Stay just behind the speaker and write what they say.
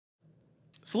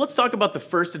So let's talk about the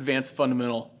first advanced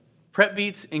fundamental, prep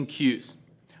beats and cues.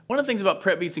 One of the things about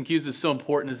prep beats and cues that's so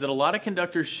important is that a lot of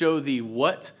conductors show the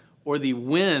what or the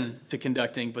when to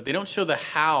conducting, but they don't show the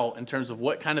how in terms of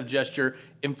what kind of gesture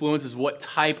influences what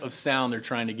type of sound they're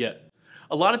trying to get.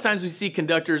 A lot of times we see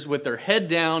conductors with their head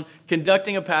down,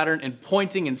 conducting a pattern and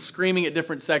pointing and screaming at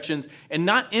different sections and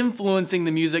not influencing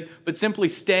the music, but simply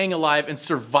staying alive and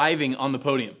surviving on the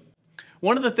podium.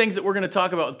 One of the things that we're going to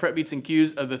talk about with prep beats and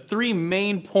cues are the three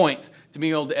main points to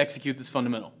being able to execute this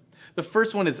fundamental. The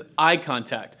first one is eye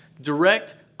contact,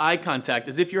 direct eye contact,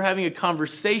 as if you're having a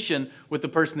conversation with the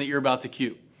person that you're about to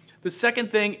cue. The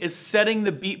second thing is setting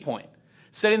the beat point.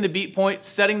 Setting the beat point,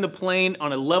 setting the plane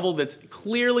on a level that's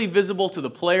clearly visible to the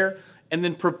player, and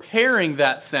then preparing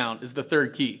that sound is the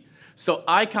third key. So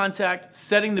eye contact,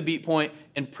 setting the beat point,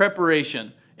 and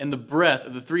preparation and the breath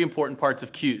are the three important parts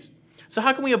of cues. So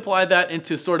how can we apply that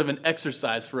into sort of an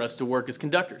exercise for us to work as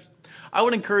conductors? I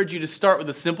would encourage you to start with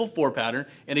a simple 4 pattern,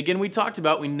 and again we talked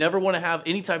about we never want to have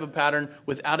any type of pattern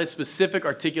without a specific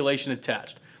articulation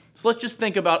attached. So let's just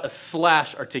think about a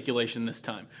slash articulation this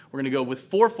time. We're going to go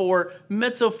with 4-4,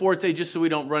 mezzo forte, just so we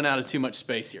don't run out of too much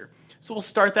space here. So we'll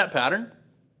start that pattern.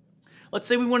 Let's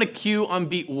say we want to cue on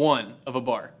beat 1 of a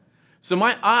bar. So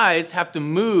my eyes have to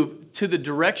move to the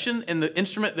direction and the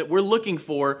instrument that we're looking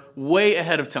for way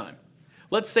ahead of time.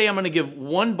 Let's say I'm going to give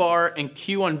 1 bar and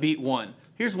cue on beat 1.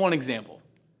 Here's one example.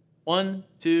 1,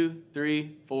 2,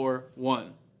 3, 4,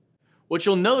 1. What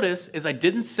you'll notice is I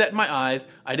didn't set my eyes,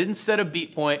 I didn't set a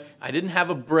beat point, I didn't have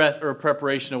a breath or a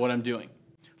preparation of what I'm doing.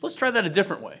 So let's try that a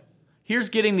different way. Here's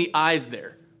getting the eyes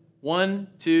there. 1,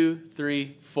 2,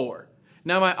 3, 4.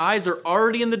 Now my eyes are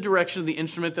already in the direction of the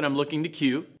instrument that I'm looking to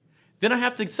cue. Then I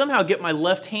have to somehow get my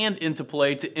left hand into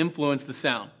play to influence the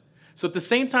sound. So at the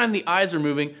same time the eyes are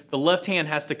moving, the left hand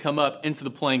has to come up into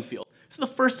the playing field. This is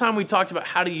the first time we talked about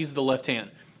how to use the left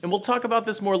hand. And we'll talk about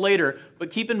this more later, but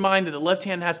keep in mind that the left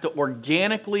hand has to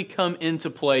organically come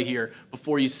into play here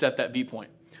before you set that beat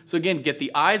point. So again, get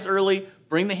the eyes early,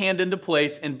 bring the hand into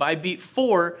place, and by beat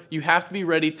 4, you have to be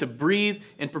ready to breathe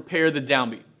and prepare the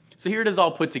downbeat. So here it is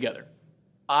all put together.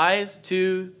 Eyes,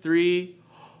 2, 3,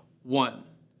 1.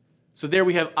 So there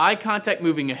we have eye contact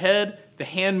moving ahead, the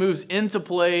hand moves into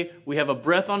play, we have a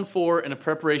breath on 4 and a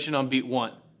preparation on beat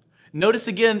 1. Notice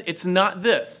again, it's not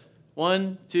this.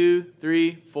 1, 2,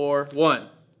 3, 4, 1,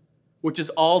 which is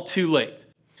all too late.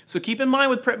 So keep in mind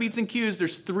with prep beats and cues,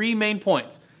 there's 3 main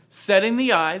points. Setting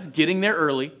the eyes, getting there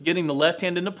early, getting the left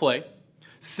hand into play,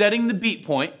 setting the beat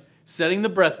point, setting the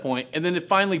breath point, and then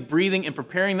finally breathing and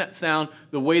preparing that sound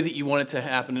the way that you want it to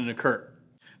happen and occur.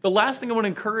 The last thing I want to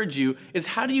encourage you is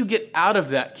how do you get out of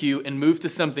that cue and move to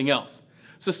something else?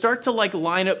 So start to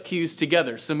line up cues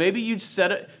together. So maybe you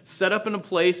set up in a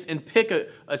place and pick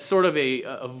a sort of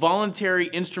a voluntary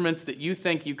instruments that you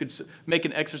think you could make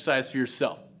an exercise for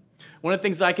yourself. One of the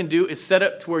things I can do is set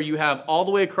up to where you have all the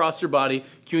way across your body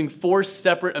cueing 4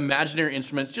 separate imaginary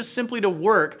instruments just simply to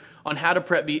work on how to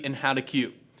prep beat and how to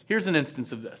cue. Here's an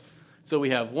instance of this. So we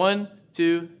have 1,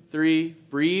 2, 3,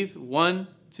 breathe, 1,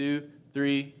 2,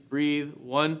 3, breathe,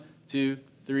 1, 2,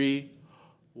 3,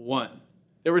 1.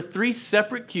 There were 3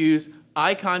 separate cues,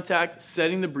 eye contact,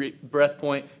 setting the breath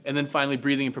point, and then finally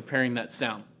breathing and preparing that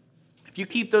sound. If you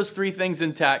keep those 3 things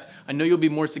intact, I know you'll be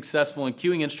more successful in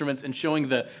cueing instruments and showing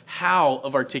the how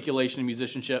of articulation and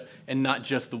musicianship and not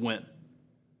just the when.